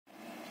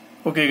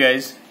Okay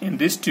guys, in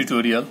this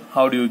tutorial,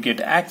 how do you get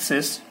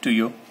access to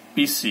your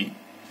PC?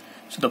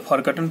 So the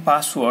forgotten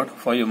password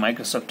for your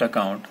Microsoft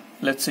account.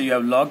 Let's say you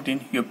have logged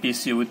in your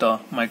PC with a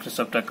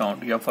Microsoft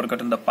account. You have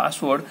forgotten the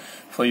password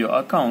for your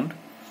account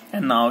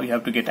and now you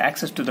have to get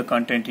access to the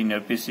content in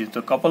your PC. So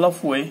a couple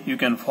of ways you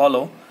can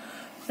follow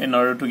in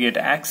order to get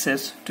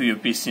access to your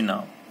PC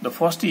now. The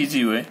first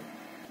easy way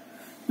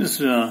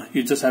is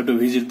you just have to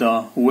visit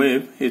the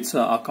web. It's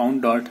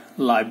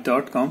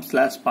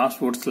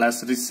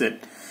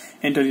account.live.com/password/reset.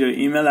 Enter your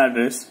email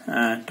address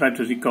and try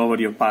to recover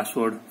your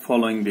password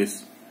following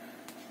this.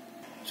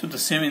 So the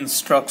same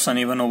instruction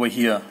even over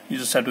here. You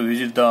just have to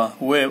visit the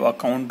web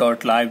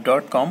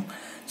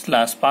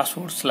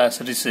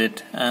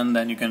account.live.com/password/reset and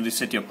then you can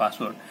reset your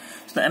password.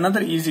 So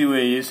another easy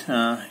way is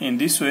in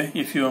this way,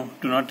 if you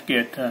do not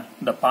get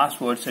the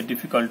password, it's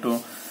difficult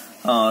to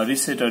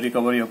reset or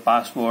recover your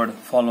password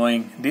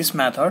following this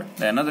method.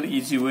 The another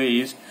easy way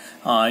is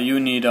you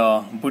need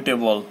a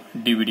bootable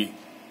DVD,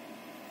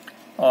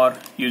 or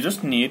you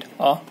just need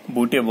a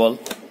bootable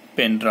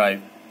pen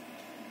drive.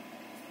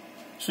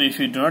 So if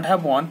you do not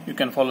have one, you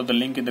can follow the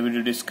link in the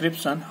video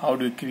description how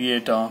to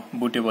create a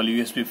bootable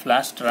USB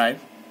flash drive.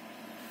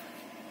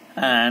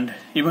 And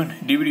even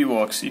DVD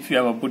works. If you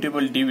have a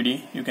bootable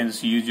DVD, you can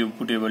just use your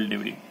bootable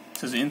DVD.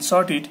 So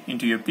insert it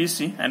into your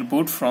PC and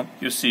boot from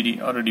your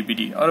CD or a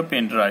DVD or a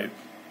pen drive.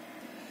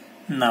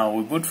 Now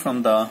we boot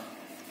from the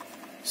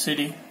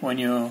CD. When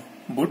you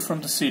boot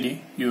from the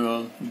CD, you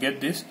will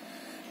get this.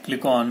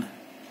 Click on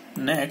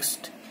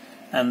next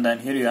and then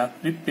here you have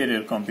repair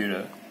your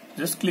computer.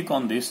 Just click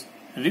on this,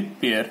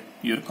 repair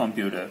your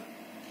computer,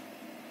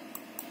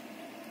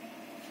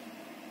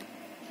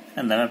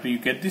 and then after you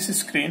get this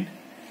screen,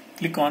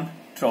 click on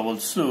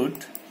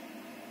troubleshoot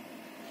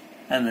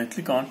and then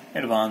click on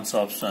advanced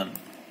option.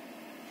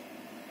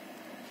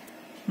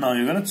 Now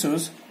you're going to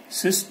choose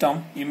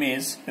system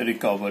image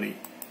recovery.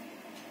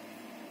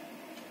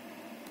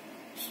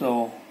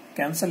 So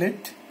cancel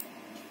it,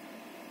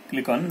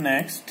 click on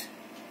next.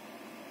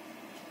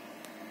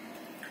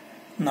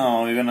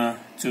 Now you're gonna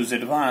choose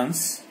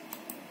advanced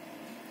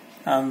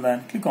and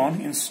then click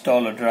on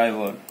install a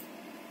driver.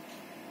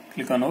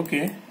 Click on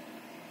OK,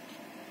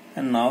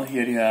 and now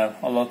here you have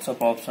a lots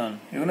of options.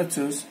 You're gonna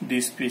choose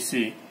this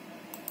PC.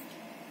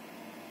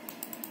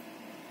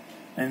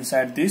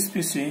 Inside this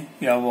PC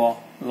you have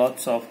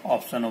lots of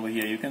options over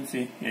here. You can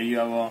see here you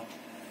have a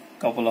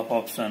couple of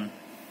options.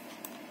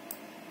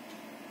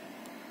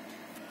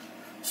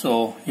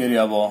 So here you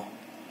have a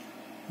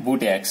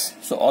bootx.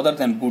 So other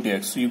than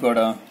bootx, so you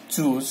gotta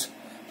choose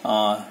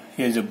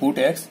here's a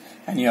bootx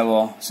and you have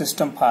a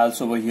system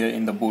files over here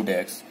in the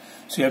bootx.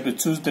 So you have to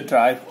choose the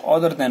drive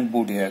other than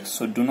bootx.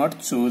 So do not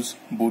choose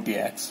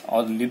bootx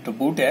or leave the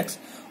bootx.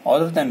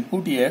 Other than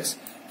bootx,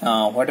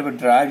 whatever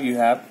drive you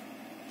have,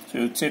 so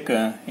you check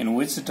in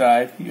which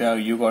drive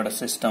you got a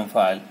system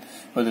file,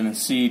 whether in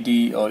C,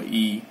 D or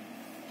E.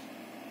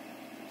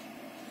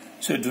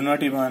 So do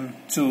not even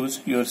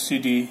choose your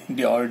CD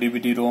or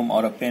DVD-ROM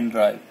or a pen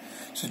drive.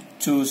 So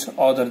choose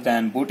other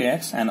than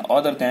bootx and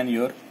other than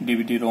your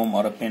DVD-ROM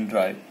or a pen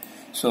drive.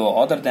 So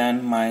other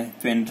than my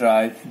pen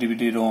drive,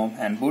 DVD-ROM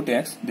and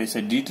bootx, there's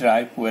a D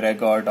drive where I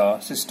got a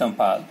system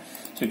file.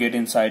 So get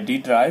inside D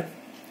drive,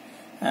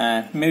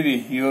 and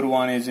maybe your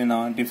one is in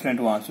a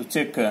different one. So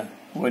check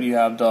where you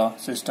have the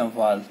system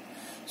file.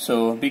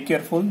 So be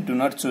careful. Do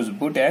not choose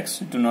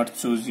bootx. Do not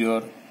choose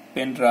your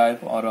pen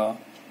drive or a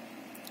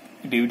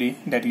DVD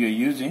that you are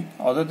using.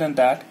 Other than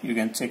that, you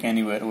can check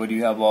anywhere where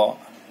you have a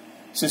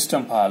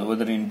system file,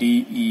 whether in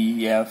D,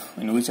 E, F,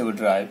 in whichever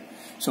drive.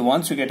 So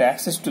once you get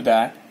access to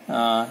that,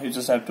 you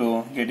just have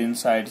to get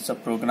inside the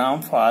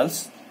program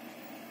files.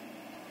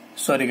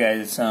 Sorry guys,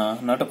 it's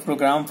not a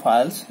program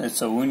files,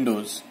 it's a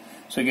Windows.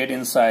 So get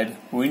inside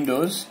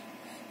Windows.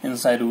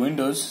 Inside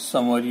Windows,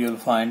 somewhere you'll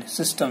find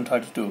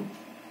System32.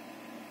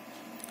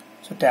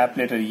 So tap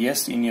letter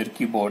yes in your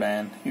keyboard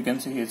and you can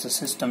see it's a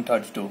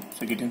System32.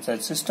 So get inside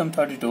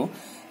System32.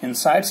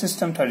 Inside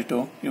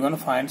System32, you're going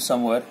to find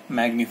somewhere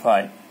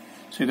magnify.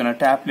 So you're going to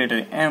tap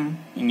letter M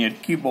in your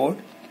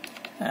keyboard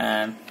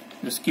and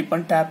just keep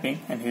on tapping,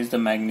 and here's the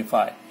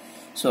magnify.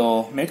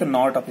 So make a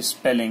note of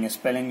spelling.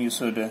 You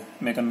should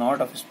make a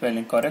note of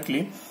spelling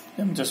correctly.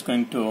 I'm just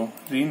going to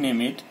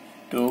rename it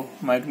to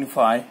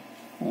magnify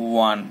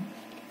 1.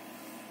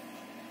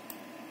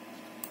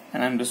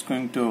 And I'm just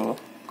going to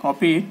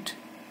copy it.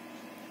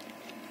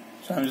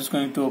 So I'm just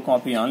going to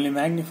copy only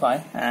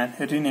magnify and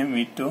rename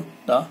it to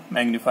the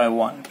magnify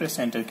 1. Press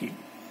enter key.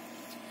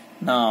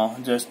 Now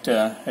just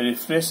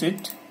refresh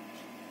it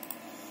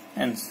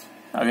and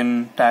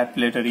again type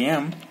letter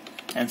M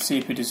and see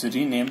if it is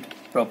renamed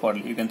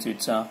properly. You can see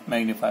it's a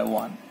magnify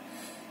 1.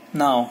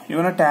 Now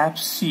you're gonna tap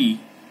C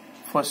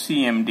for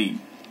CMD.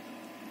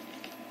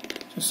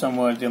 So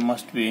somewhere there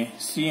must be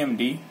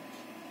CMD.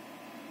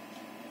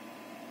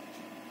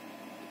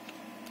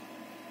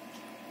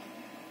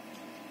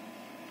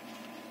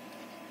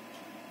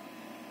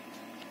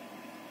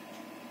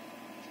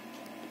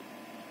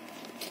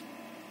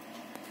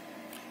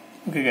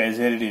 Okay guys,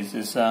 here it is.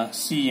 It's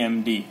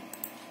CMD.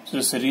 So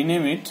just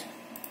rename it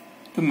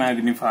to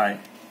magnify.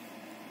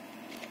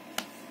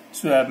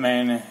 So I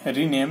have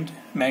renamed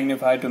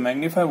magnify to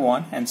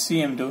magnify1 and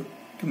cm2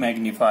 to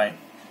magnify.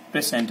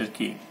 Press enter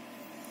key.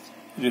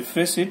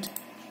 Refresh it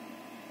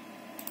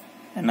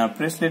and now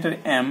press letter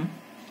M.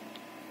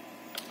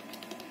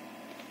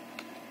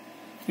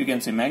 You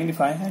can say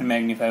magnify and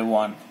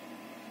magnify1.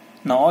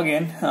 Now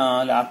again,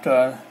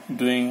 after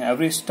doing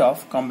every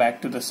stuff, come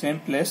back to the same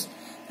place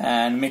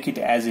and make it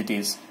as it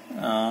is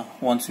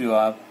once you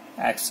have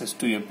access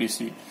to your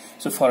PC.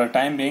 So for a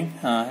time being,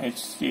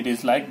 it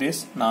is like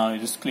this. Now you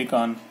just click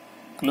on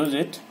close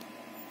it,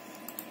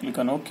 click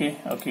on OK.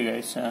 Okay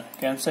guys,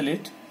 cancel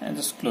it and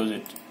just close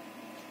it.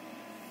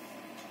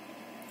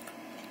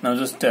 Now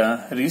just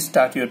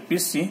restart your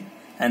PC,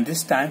 and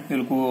this time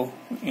you'll go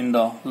in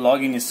the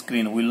login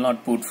screen. Will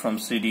not boot from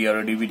CD or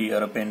a DVD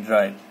or a pen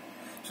drive.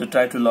 So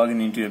try to log in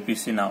into your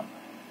PC now.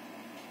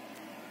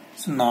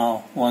 So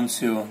now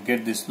once you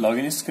get this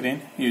login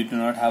screen, you do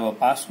not have a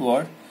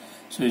password.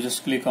 So you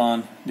just click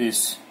on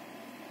this.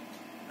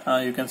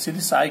 You can see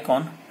this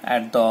icon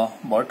at the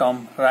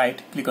bottom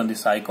right. Click on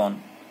this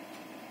icon.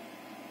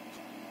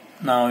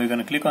 Now you're going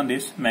to click on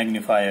this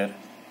magnifier.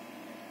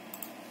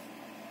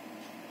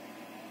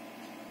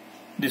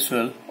 This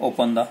will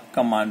open the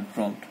command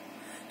prompt.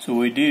 So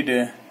we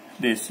did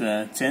these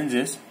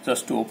changes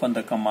just to open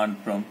the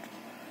command prompt.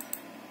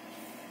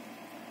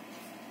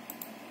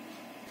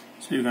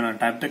 So you're going to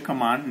type the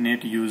command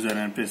net user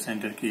and press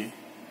enter key.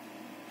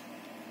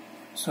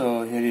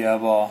 So here you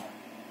have a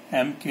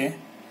MK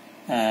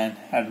and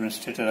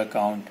administrator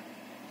account.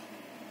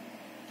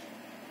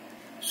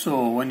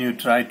 So when you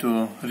try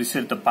to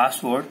reset the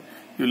password,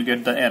 you will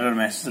get the error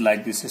message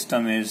like the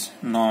system is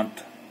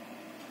not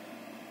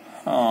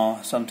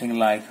something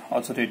like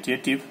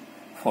authoritative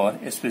for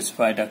a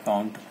specified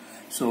account.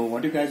 So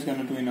what you guys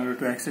gonna do in order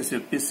to access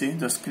your PC,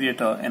 just create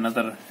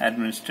another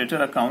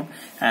administrator account,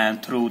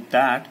 and through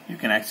that you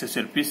can access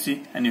your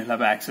PC and you'll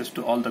have access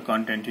to all the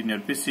content in your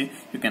PC.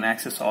 You can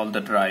access all the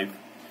drive.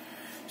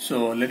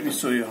 So let me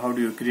show you how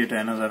do you create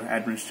another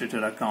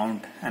administrator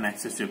account and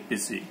access your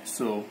PC.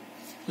 So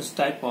just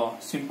type a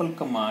simple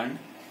command.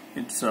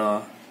 It's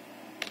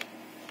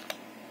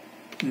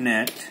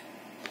net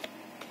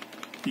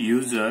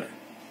user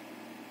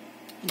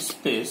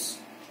space,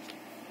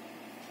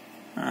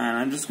 and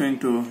I'm just going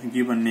to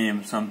give a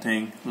name,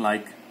 something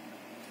like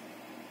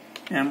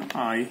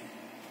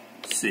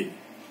MIC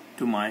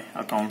to my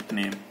account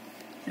name.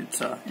 It's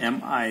a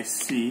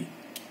MIC.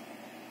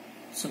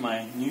 So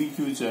my new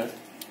user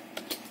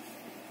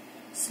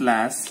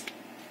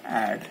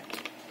 /add.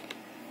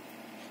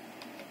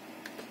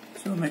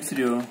 So make sure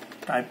you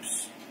type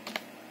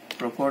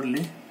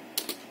properly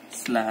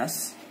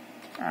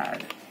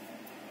 /add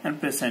and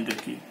press enter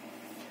key.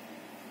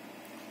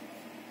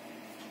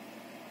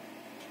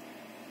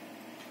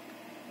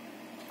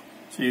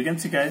 So you can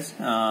see guys,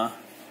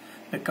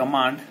 the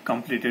command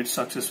completed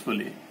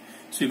successfully.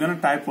 So you're going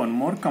to type one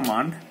more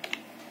command.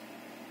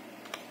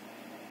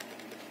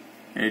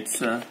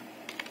 It's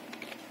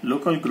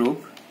local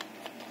group.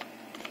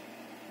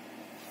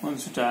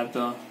 Once you type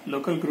the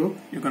local group,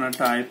 you're going to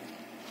type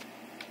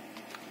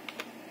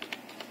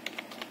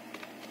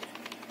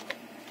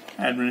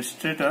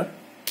administrator.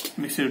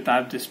 Make sure you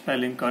type the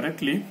spelling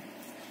correctly.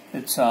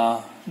 It's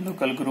a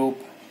local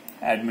group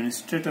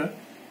administrator,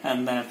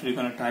 and then after you're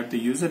going to type the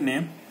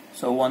username,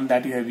 so one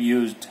that you have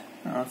used.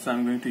 So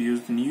I'm going to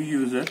use the new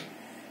user.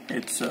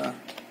 It's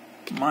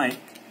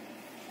Mike,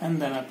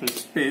 and then after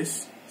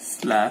space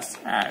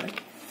 /add.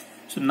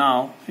 So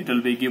now it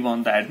will be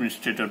given the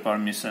administrator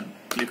permission.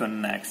 Click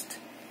on next.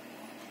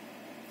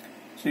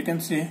 So you can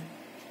see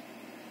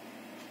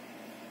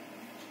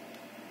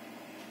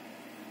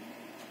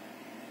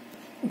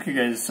okay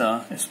guys,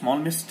 a small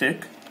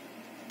mistake.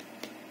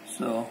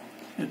 So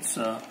it's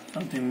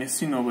something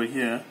missing over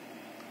here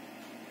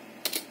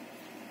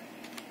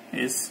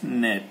is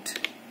net.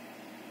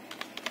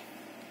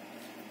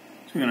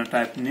 So you're going to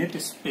type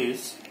net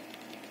space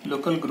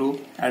local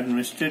group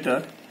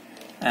administrator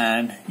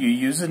and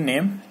your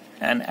username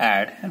and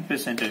add and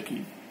press enter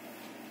key.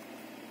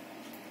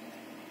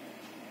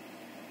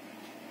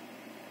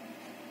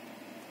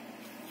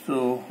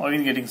 So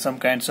again getting some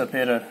kinds of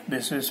error.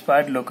 This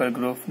specified local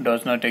group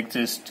does not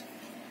exist.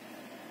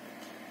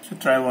 So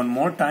try one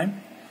more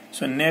time.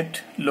 So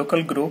net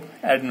local group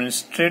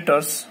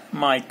administrators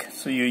Mike.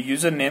 So your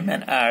username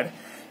and add.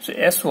 So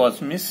S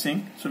was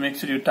missing. So make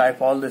sure you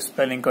type all the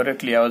spelling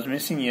correctly. I was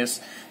missing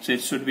S. So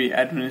it should be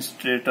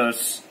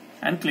administrators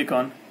and click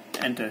on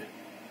enter.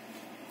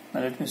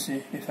 Now let me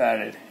see if I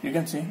added. You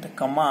can see the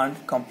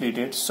command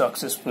completed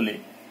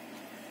successfully.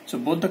 So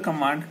both the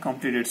command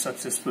completed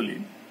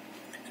successfully.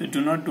 So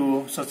do not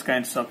do such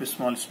kinds of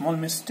small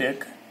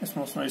mistake.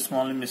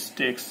 Small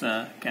mistakes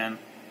can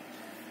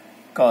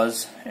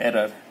cause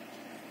error.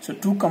 So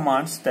two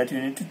commands that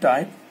you need to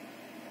type.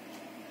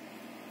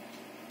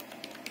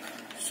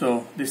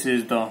 So this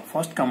is the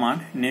first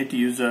command, net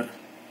user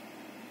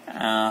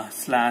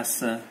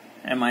 /mic,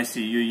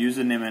 your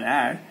username and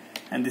add,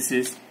 and this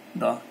is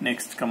the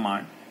next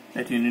command,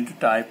 that you need to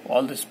type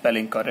all the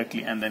spelling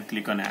correctly and then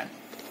click on add.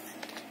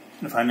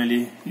 And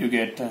finally you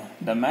get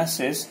the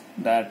message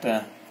that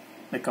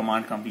the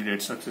command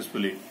completed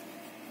successfully.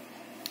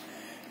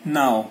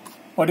 Now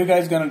what you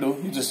guys gonna do,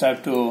 you just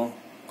have to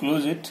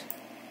close it.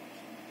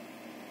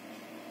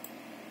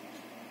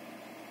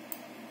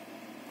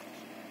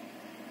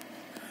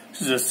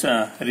 So just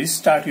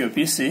restart your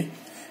PC,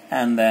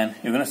 and then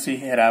you're gonna see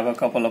here I have a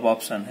couple of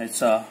options.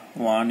 It's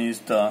one is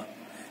the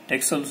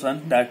text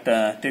solution that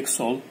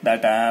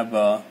that I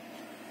have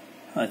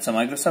it's a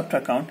Microsoft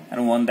account,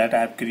 and one that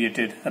I have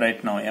created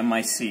right now,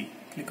 MIC.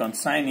 Click on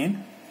sign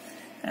in,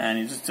 and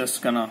it's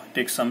just gonna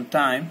take some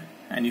time,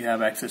 and you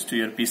have access to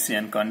your PC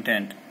and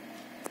content.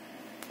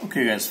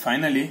 Okay guys,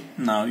 finally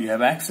now you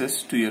have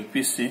access to your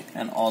PC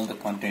and all the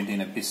content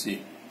in a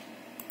PC.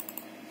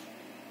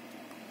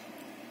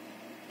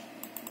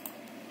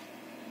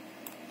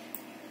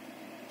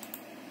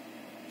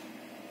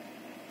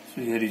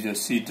 So here is your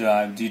C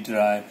drive, D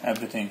drive,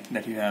 everything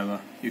that you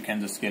have, you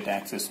can just get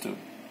access to.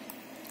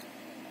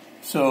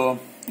 So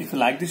if you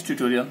like this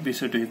tutorial, be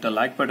sure to hit the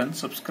like button,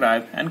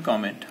 subscribe and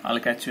comment. I'll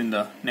catch you in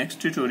the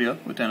next tutorial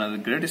with another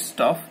great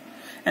stuff,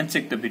 and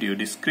check the video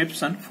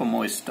description for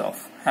more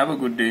stuff. Have a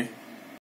good day.